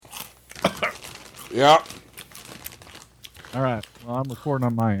Yeah. All right. Well, I'm recording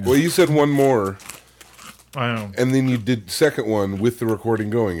on my end. Well, you said one more, I know. and then you did second one with the recording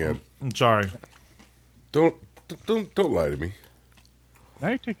going, Ed. I'm sorry. Don't lie to me. Now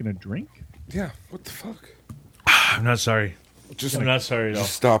you're taking a drink? Yeah. What the fuck? I'm not sorry. Just I'm not sorry at all.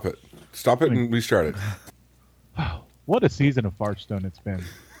 Just stop it. Stop it and restart it. What a season of Fartstone it's been.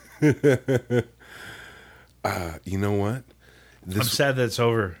 You know what? I'm sad that it's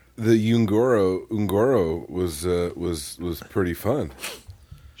over. The Ungoro was pretty fun.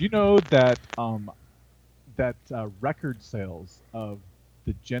 Do you know that record sales of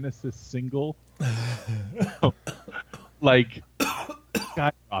the Genesis single like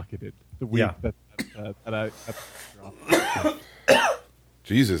skyrocketed the week that I dropped.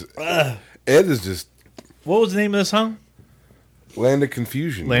 Jesus, Ed is just What was the name of the song? Land of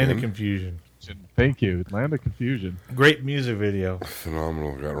Confusion. Land man. of Confusion. Thank you. Land of Confusion. Great music video.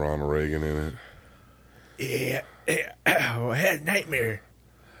 Phenomenal. Got Ronald Reagan in it. Yeah. I had a nightmare.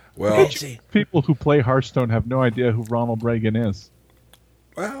 Well, People who play Hearthstone have no idea who Ronald Reagan is.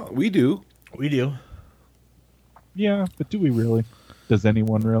 well, we do. We do. Yeah, but do we really? Does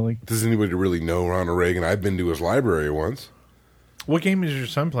anyone really? Does anybody really know Ronald Reagan? I've been to his library once. What game is your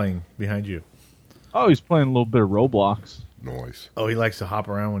son playing behind you? Oh, he's playing a little bit of Roblox. Noise. Oh, he likes to hop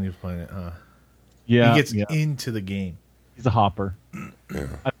around when he's playing it, huh? Yeah, He gets into the game. he's a hopper. Yeah.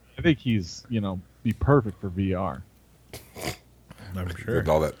 I think he's, be perfect for VR. I'm sure. With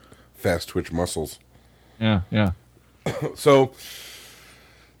all that fast twitch muscles. Yeah, yeah. So,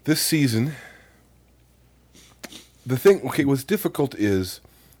 this season, what's difficult is,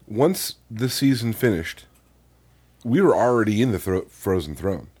 once the season finished, we were already in the Frozen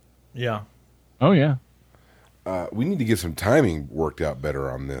Throne. Yeah. Oh, yeah. We need to get some timing worked out better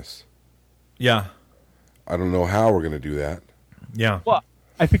on this. Yeah. I don't know how we're going to do that. Yeah. Well,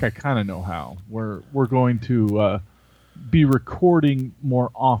 I think I kind of know how. We're going to be recording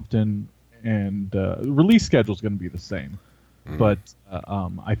more often, and the release schedule is going to be the same. But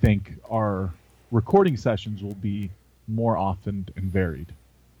I think our recording sessions will be more often and varied.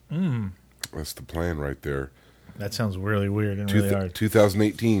 That's the plan right there. That sounds really weird and really hard.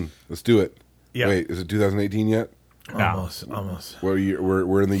 2018. Let's do it. Yeah. Wait, is it 2018 yet? Almost.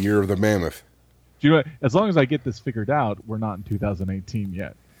 We're in the year of the mammoth. Do you know? As long as I get this figured out, we're not in 2018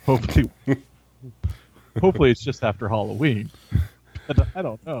 yet. Hopefully, it's just after Halloween. I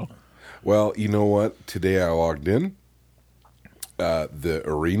don't know. Well, you know what? Today I logged in. The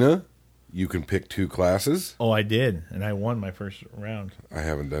arena, you can pick 2 classes. Oh, I did, and I won my first round. I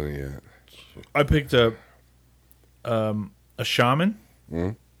haven't done it yet. I picked a shaman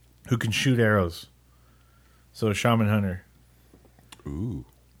who can shoot arrows. So a shaman hunter. Ooh.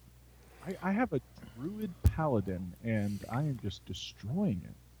 I have a druid paladin, and I am just destroying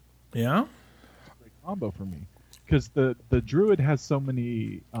it. Yeah? Great combo for me, because the druid has so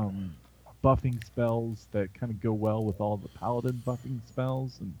many buffing spells that kind of go well with all the paladin buffing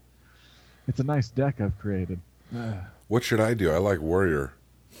spells, and it's a nice deck I've created. What should I do? I like warrior.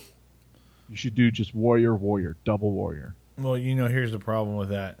 You should do just warrior, double warrior. Well, here's the problem with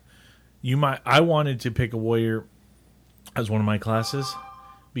that. I wanted to pick a warrior as one of my classes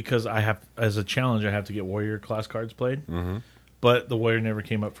because I have, as a challenge, I have to get warrior class cards played. Mm-hmm. But the warrior never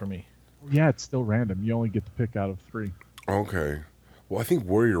came up for me. Yeah, it's still random. You only get to pick out of 3. Okay. Well, I think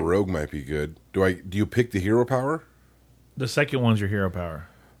warrior rogue might be good. Do you pick the hero power? The second one's your hero power.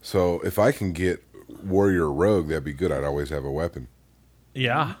 So if I can get warrior rogue, that'd be good. I'd always have a weapon.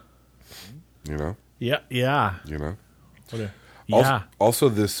 Yeah. You know? Yeah. Yeah. You know? Yeah. Also,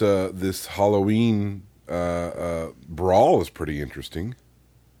 this Halloween brawl is pretty interesting.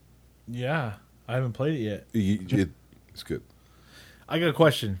 Yeah. I haven't played it yet. It's good. I got a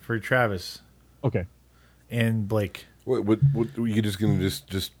question for Travis Okay. and Blake. What you just gonna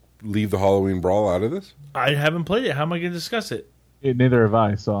just leave the Halloween brawl out of this? I haven't played it. How am I going to discuss it? Neither have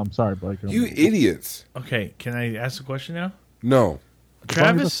I, so I'm sorry, Blake. You idiots! Okay. Can I ask a question now? No.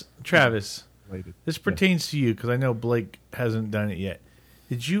 Travis, Related. this pertains to you because I know Blake hasn't done it yet.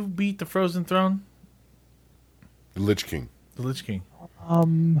 Did you beat the Frozen Throne? The Lich King. The Lich King.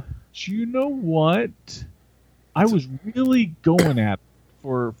 Do you know what? I was really going at it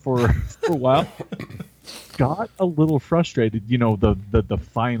for a while. Got a little frustrated, the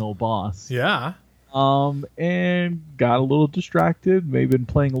final boss. Yeah. And got a little distracted. Maybe been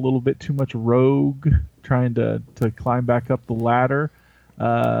playing a little bit too much rogue, trying to climb back up the ladder.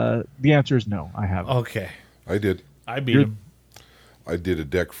 The answer is no, I haven't. Okay. I did. I beat him. I did a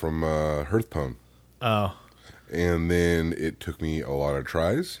deck from Hearthstone. Oh. And then it took me a lot of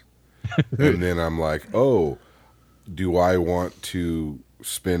tries. And then I'm like, oh, do I want to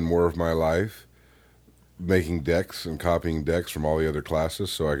spend more of my life making decks and copying decks from all the other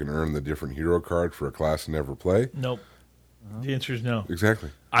classes so I can earn the different hero card for a class I never play? Nope. The answer is no. Exactly.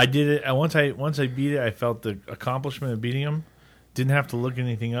 I did it. Once I beat it, I felt the accomplishment of beating him. Didn't have to look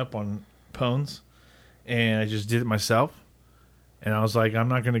anything up on Pwns, and I just did it myself. And I was like, I'm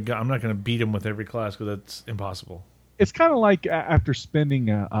not gonna beat him with every class because that's impossible. It's kind of like after spending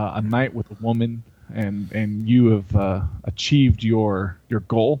a night with a woman and you have achieved your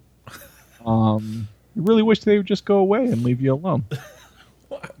goal. You really wish they would just go away and leave you alone.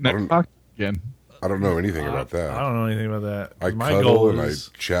 Never talk again. I don't know anything about that. I don't know anything about that. I My cuddle goal and is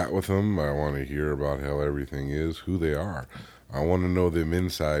I chat with them. I want to hear about how everything is, who they are. I want to know them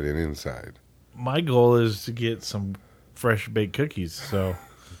inside and inside. my goal is to get some fresh baked cookies. So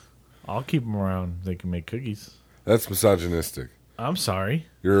I'll keep them around. They can make cookies. That's misogynistic. I'm sorry.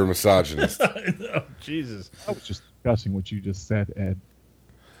 You're a misogynist. Oh, Jesus. I was just discussing what you just said, Ed.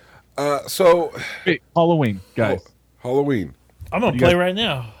 So, Hey, Halloween, guys. Halloween. I'm going to play right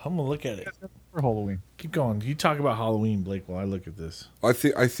now. I'm going to look at it. For Halloween. Keep going. You talk about Halloween, Blake, while I look at this. I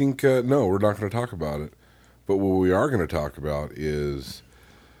think no, we're not going to talk about it. But what we are going to talk about is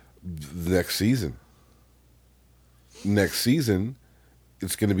the next season. Next season,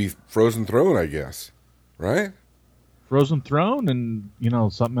 it's going to be Frozen Throne, I guess. Right? Frozen Throne, and,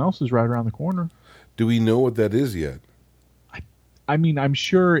 something else is right around the corner. Do we know what that is yet? I mean, I'm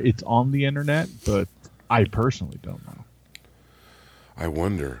sure it's on the internet, but I personally don't know. I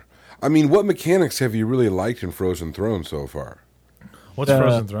wonder. I mean, what mechanics have you really liked in Frozen Throne so far? What's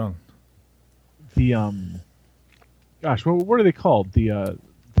Frozen Throne? The gosh, what are they called? The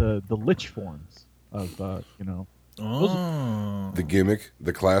lich forms of Oh. The gimmick,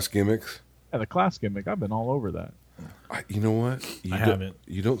 the class gimmicks. yeah, the class gimmick. I've been all over that. You know what? I haven't.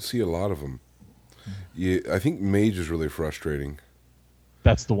 You don't see a lot of them. I think Mage is really frustrating.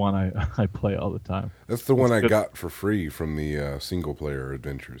 That's the one I play all the time. That's the one I good. got for free from the single player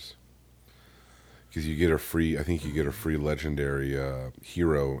adventures. Because you get a free, I think you get a free legendary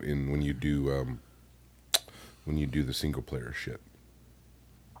hero when you do the single player shit.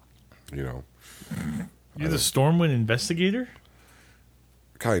 You're the Stormwind investigator,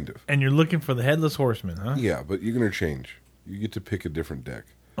 Kind of. and you're looking for the headless horseman, huh? Yeah, but you're gonna change. You get to pick a different deck.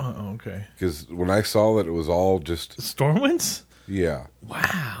 Oh, okay. Because when I saw that, it was all just Stormwinds. yeah.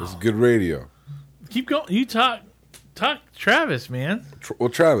 Wow. It was good radio. Keep going. You talk, Travis, man. Well,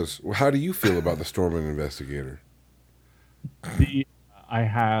 Travis, how do you feel about the Stormwind Investigator? I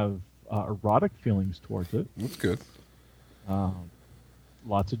have erotic feelings towards it. That's good.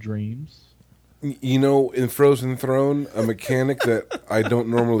 Lots of dreams. In Frozen Throne, a mechanic that I don't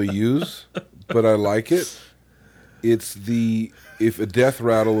normally use, but I like it. It's if a death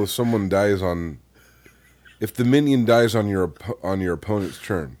rattle, if someone dies if the minion dies on your opponent's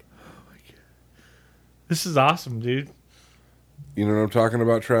turn. This is awesome, dude. You know what I'm talking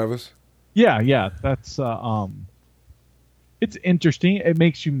about, Travis? Yeah, that's it's interesting. It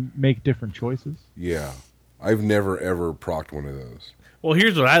makes you make different choices. Yeah. I've never, ever procced one of those. Well,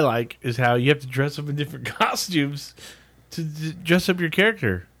 here's what I like is how you have to dress up in different costumes to dress up your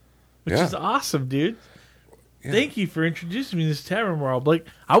character, which Yeah. is awesome, dude. Yeah. Thank you for introducing me to this tavern world, Blake.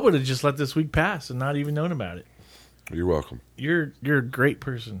 I would have just let this week pass and not even known about it. You're welcome. You're a great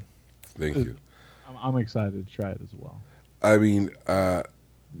person. Thank you. I'm excited to try it as well. I mean,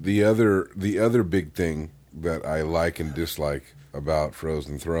 the other big thing that I like and dislike about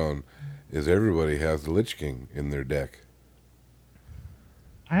Frozen Throne is everybody has the Lich King in their deck.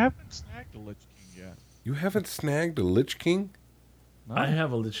 I haven't snagged a Lich King yet. You haven't snagged a Lich King? No. I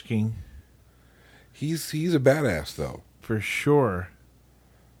have a Lich King He's a badass though. for sure.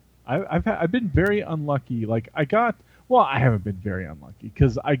 I've been very unlucky. Like I haven't been very unlucky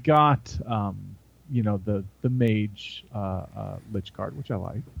because I got the mage lich card, which I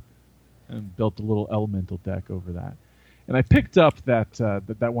like, and built a little elemental deck over that. And I picked up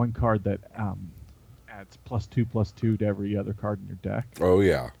that one card that adds +2/+2 to every other card in your deck. Oh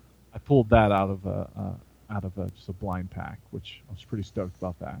yeah. I pulled that out of just a blind pack, which I was pretty stoked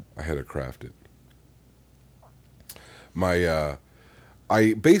about that. I had to craft it.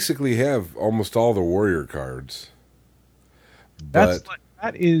 I basically have almost all the warrior cards. But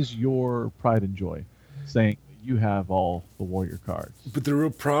That is your pride and joy, saying that you have all the warrior cards. but the real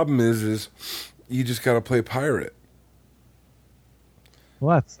problem is you just got to play pirate.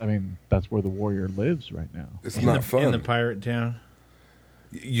 Well, that's where the warrior lives right now. It's In not the, fun. in the pirate town.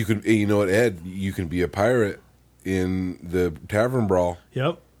 You can, you know what, Ed? You can be a pirate in the tavern brawl.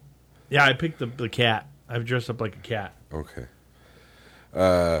 Yep. Yeah, I picked the cat. I've dressed up like a cat. Okay.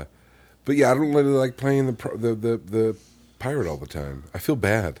 But yeah, I don't really like playing the pirate all the time. I feel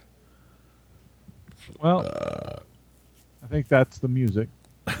bad. Well, I think that's the music.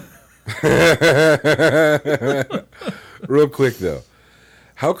 Real quick though,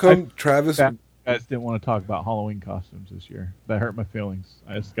 how come Travis? You guys didn't want to talk about Halloween costumes this year. That hurt my feelings.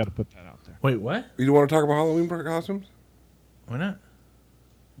 I just got to put that out there. Wait, what? You don't want to talk about Halloween costumes? Why not?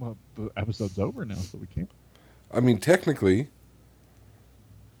 Well, the episode's over now, so we can't. I mean, technically,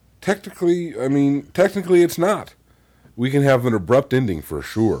 it's not. We can have an abrupt ending for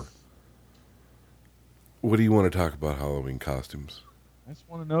sure. What do you want to talk about Halloween costumes? I just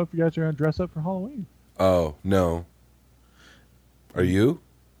want to know if you guys are going to dress up for Halloween. Oh, no. Are you?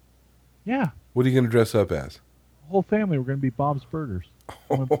 Yeah. What are you going to dress up as? The whole family, we're going to be Bob's Burgers.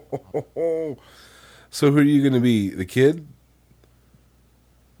 So who are you going to be? The kid?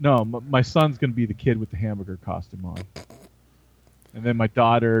 No, my son's going to be the kid with the hamburger costume on. And then my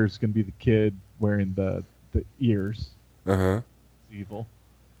daughter's going to be the kid wearing the ears. Uh-huh. Evil.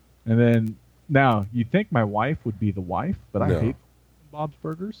 And then, now, you'd think my wife would be the wife, but I hate Bob's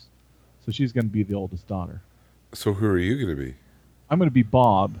Burgers. So she's going to be the oldest daughter. So who are you going to be? I'm going to be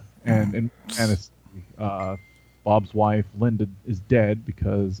Bob, and Bob's wife, Linda, is dead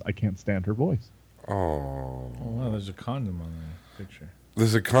because I can't stand her voice. Oh. Oh, wow, there's a condom on the picture.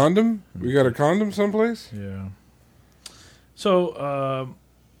 There's a condom? We got a condom someplace? Yeah. So,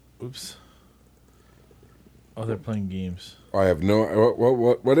 oops. Oh, they're playing games. I have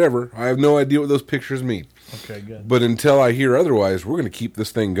whatever. I have no idea what those pictures mean. Okay, good. But until I hear otherwise, we're going to keep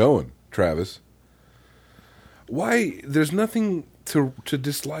this thing going, Travis. Why? There's nothing to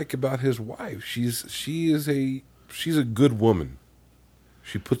dislike about his wife. She's a good woman.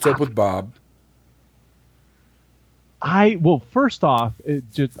 She puts up with Bob. First off,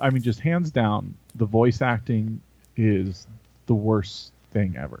 just hands down, the voice acting is the worst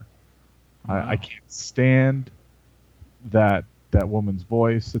thing ever. Wow. I can't stand that woman's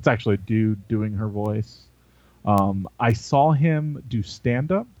voice. It's actually a dude doing her voice. I saw him do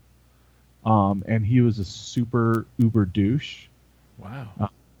stand-up, and he was a super uber douche. Wow.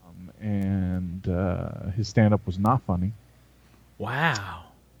 And his stand-up was not funny. Wow.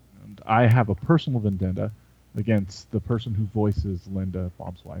 And I have a personal vendetta against the person who voices Linda,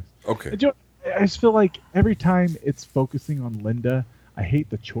 Bob's wife. Okay. I just feel like every time it's focusing on Linda, I hate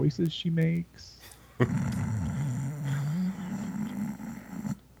the choices she makes.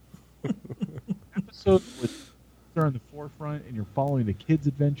 Episodes with her in the forefront and you're following the kids'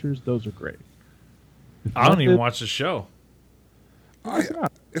 adventures, those are great. I don't even watch the show.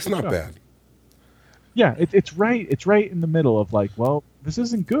 It's not bad. Yeah, it's right. It's right in the middle of like, well, this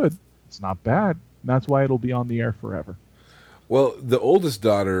isn't good. It's not bad. And that's why it'll be on the air forever. Well, the oldest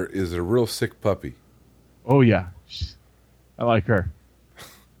daughter is a real sick puppy. Oh yeah, I like her.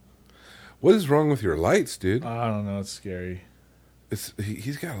 What is wrong with your lights, dude? I don't know. It's scary.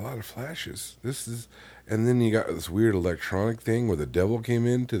 He's got a lot of flashes. And then you got this weird electronic thing where the devil came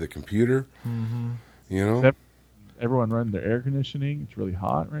into the computer. Mm-hmm. You know, everyone running their air conditioning. It's really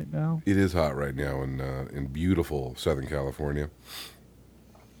hot right now. It is hot right now in beautiful Southern California.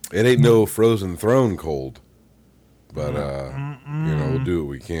 It ain't no frozen throne cold, but we'll do what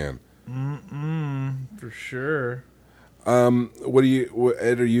we can. For sure.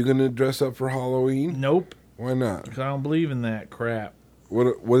 Ed, are you going to dress up for Halloween? Nope. Why not? Because I don't believe in that crap.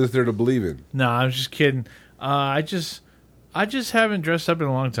 What is there to believe in? No, I'm just kidding. I just haven't dressed up in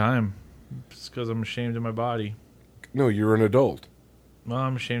a long time. It's because I'm ashamed of my body. No, you're an adult. Well,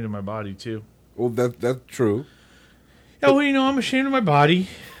 I'm ashamed of my body too. Well, that's true. Yeah, well, I'm ashamed of my body.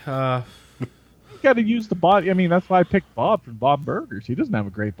 You got to use the body. I mean, that's why I picked Bob from Bob Burgers. He doesn't have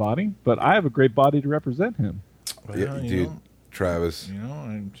a great body, but I have a great body to represent him. Well, yeah, dude, Travis.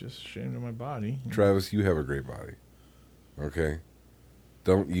 I'm just ashamed of my body. Travis, you have a great body. Okay?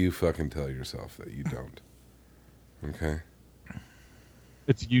 Don't you fucking tell yourself that you don't. Okay?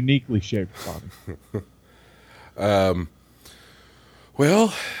 It's a uniquely shaped body.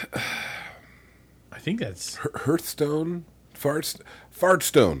 Well, I think that's Hearthstone, Fartstone,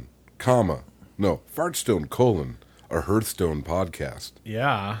 Fartstone, a Hearthstone podcast.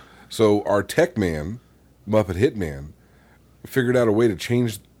 Yeah. So our tech man, Muppet Hitman, figured out a way to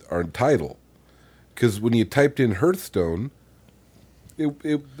change our title. Because when you typed in Hearthstone,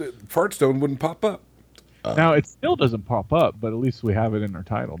 Fartstone wouldn't pop up. Now, it still doesn't pop up, but at least we have it in our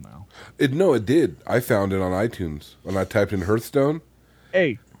title now. It did. I found it on iTunes when I typed in Hearthstone.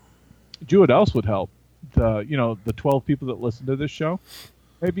 Hey, do what else would help? The 12 people that listen to this show.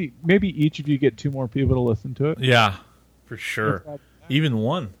 Maybe each of you get 2 more people to listen to it. Yeah, for sure. Even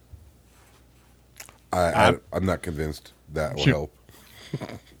one. I'm not convinced that will help.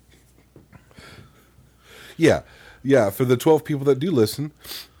 Yeah. For the 12 people that do listen,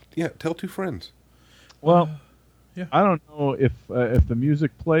 tell 2 friends. Well, yeah. I don't know if the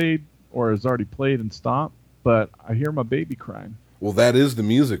music played or has already played and stopped, but I hear my baby crying. Well, that is the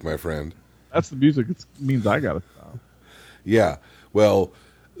music, my friend. That's the music. It means I gotta stop. Yeah. Well,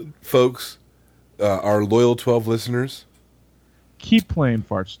 folks, our loyal 12 listeners, Keep playing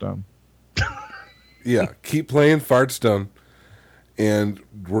Fartstone. yeah, keep playing Fartstone. And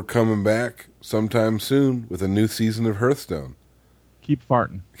we're coming back sometime soon with a new season of Hearthstone. Keep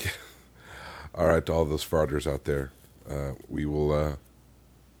farting. All right, to all those farters out there, we will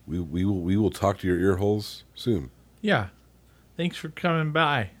talk to your ear holes soon. Yeah. Thanks for coming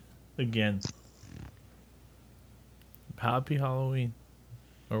by again. Happy Halloween.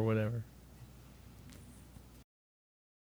 Or whatever.